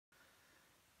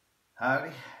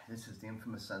Howdy, this is the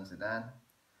infamous Sensei Dan.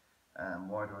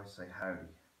 Why do I say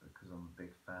howdy? Because I'm a big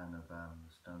fan of the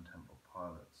Stone Temple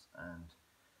Pilots, and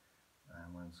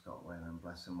when Scott Wayland,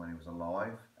 bless him, when he was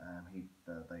alive,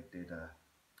 they did a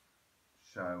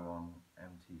show on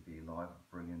MTV Live,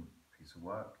 a brilliant piece of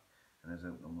work, and his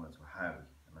opening words were howdy,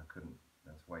 and I couldn't,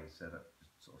 that's the way he said it,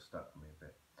 just sort of stuck with me a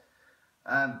bit.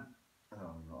 I'm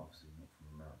obviously not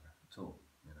from America at all,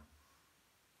 you know.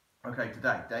 Okay,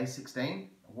 today, day 16,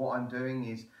 what I'm doing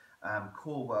is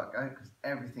core workout because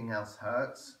everything else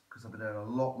hurts because I've been doing a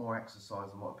lot more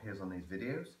exercise than what appears on these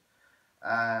videos.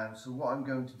 So what I'm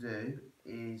going to do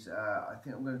is, I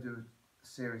think I'm going to do a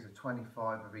series of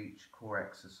 25 of each core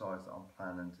exercise that I'm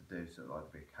planning to do. So it'll either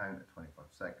be a count at 25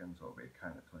 seconds or it'll be a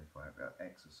count at 25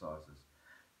 exercises.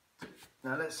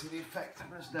 Now let's see the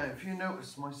effectiveness now. If you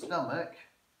notice my stomach,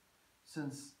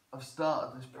 since I've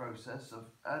started this process of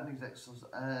adding these exercises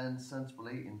and sensible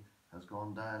eating, has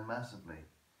gone down massively.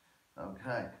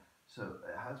 Okay, so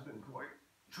it has been quite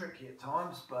tricky at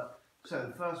times, but so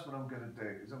the first one I'm going to do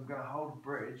is I'm going to hold a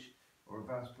bridge or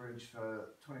reverse bridge for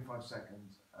 25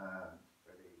 seconds and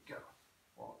ready, go.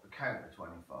 Well, the count of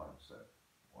 25, so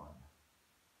 1,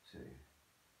 2,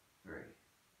 3,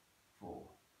 4,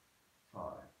 5,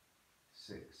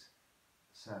 6,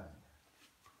 7,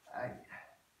 8,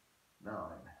 9,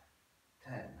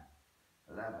 10,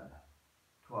 11,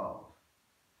 12,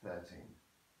 13,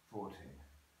 14,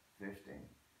 15,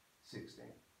 16,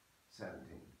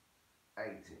 17,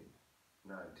 18,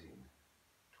 19,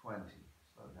 20,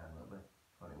 slow down a little bit,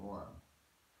 21,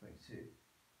 22,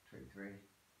 23,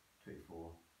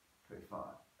 24, 25,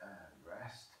 and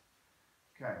rest.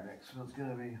 Okay, next one's going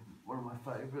to be one of my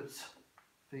favourites,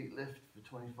 feet lift for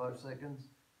 25 seconds.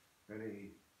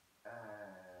 Ready,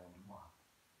 and 1,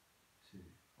 2,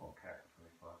 okay,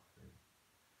 25, 3,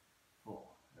 4.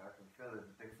 Now I can feel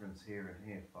there's a difference here and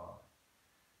here. 5,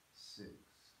 6.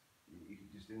 You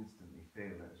can just instantly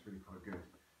feel it. It's really quite good.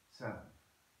 7,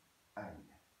 8,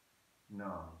 9,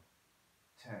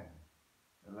 10,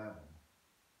 11,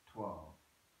 12,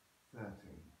 13,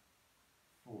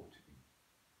 14,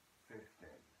 15,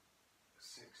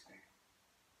 16,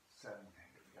 17.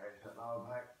 Okay, so lower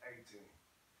back. 18,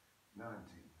 19,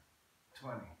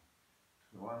 20,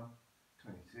 21,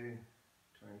 22,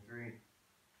 23,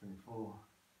 24,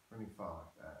 25,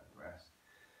 and rest.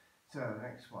 So the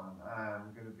next one,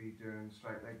 I'm going to be doing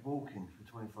straight leg walking for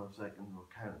 25 seconds. We'll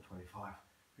count at 25.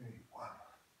 Ready? 1,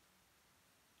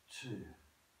 2,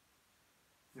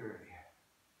 3,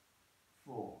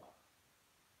 4,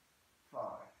 5,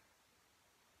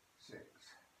 6,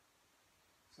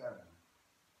 7,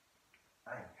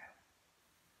 8,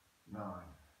 9,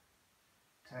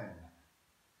 10,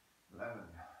 11,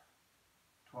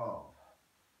 12,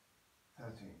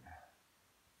 13,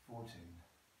 14,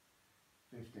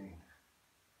 15,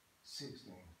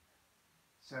 16,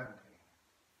 17,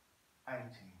 18,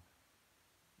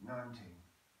 19,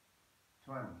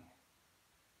 20,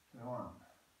 21,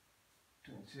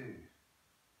 22,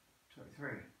 23,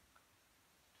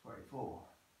 24,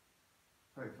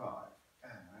 25,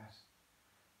 and rest.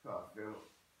 Got to feel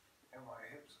in my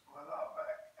hips, my lower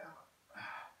back, and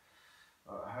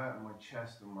hurting my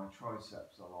chest and my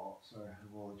triceps a lot. So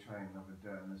with all the training I've been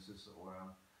doing, this is sort of where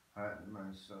I'm hurting the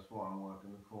most. So that's why I'm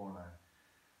working the core now.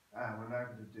 And we're now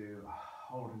going to do a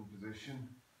holding position,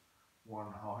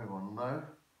 one high, one low,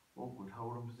 awkward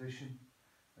holding position.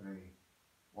 Ready?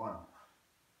 1,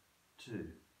 2,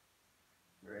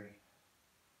 3,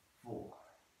 4,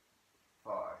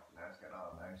 5. Now it's getting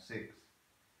on now. 6,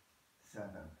 7,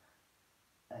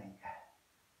 8,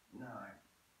 9,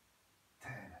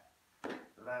 10,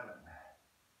 11,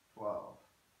 12,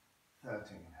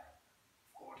 13,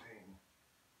 14,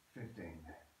 15,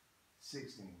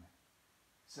 16,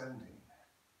 17,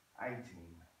 18,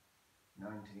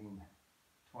 19,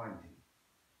 20,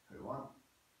 21,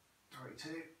 22,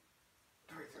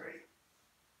 23,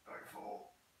 24,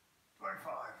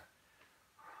 25.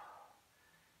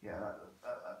 Yeah,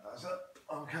 that's it.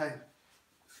 Okay.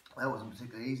 That wasn't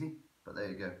particularly easy, but there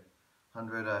you go.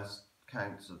 100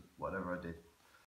 counts of whatever I did.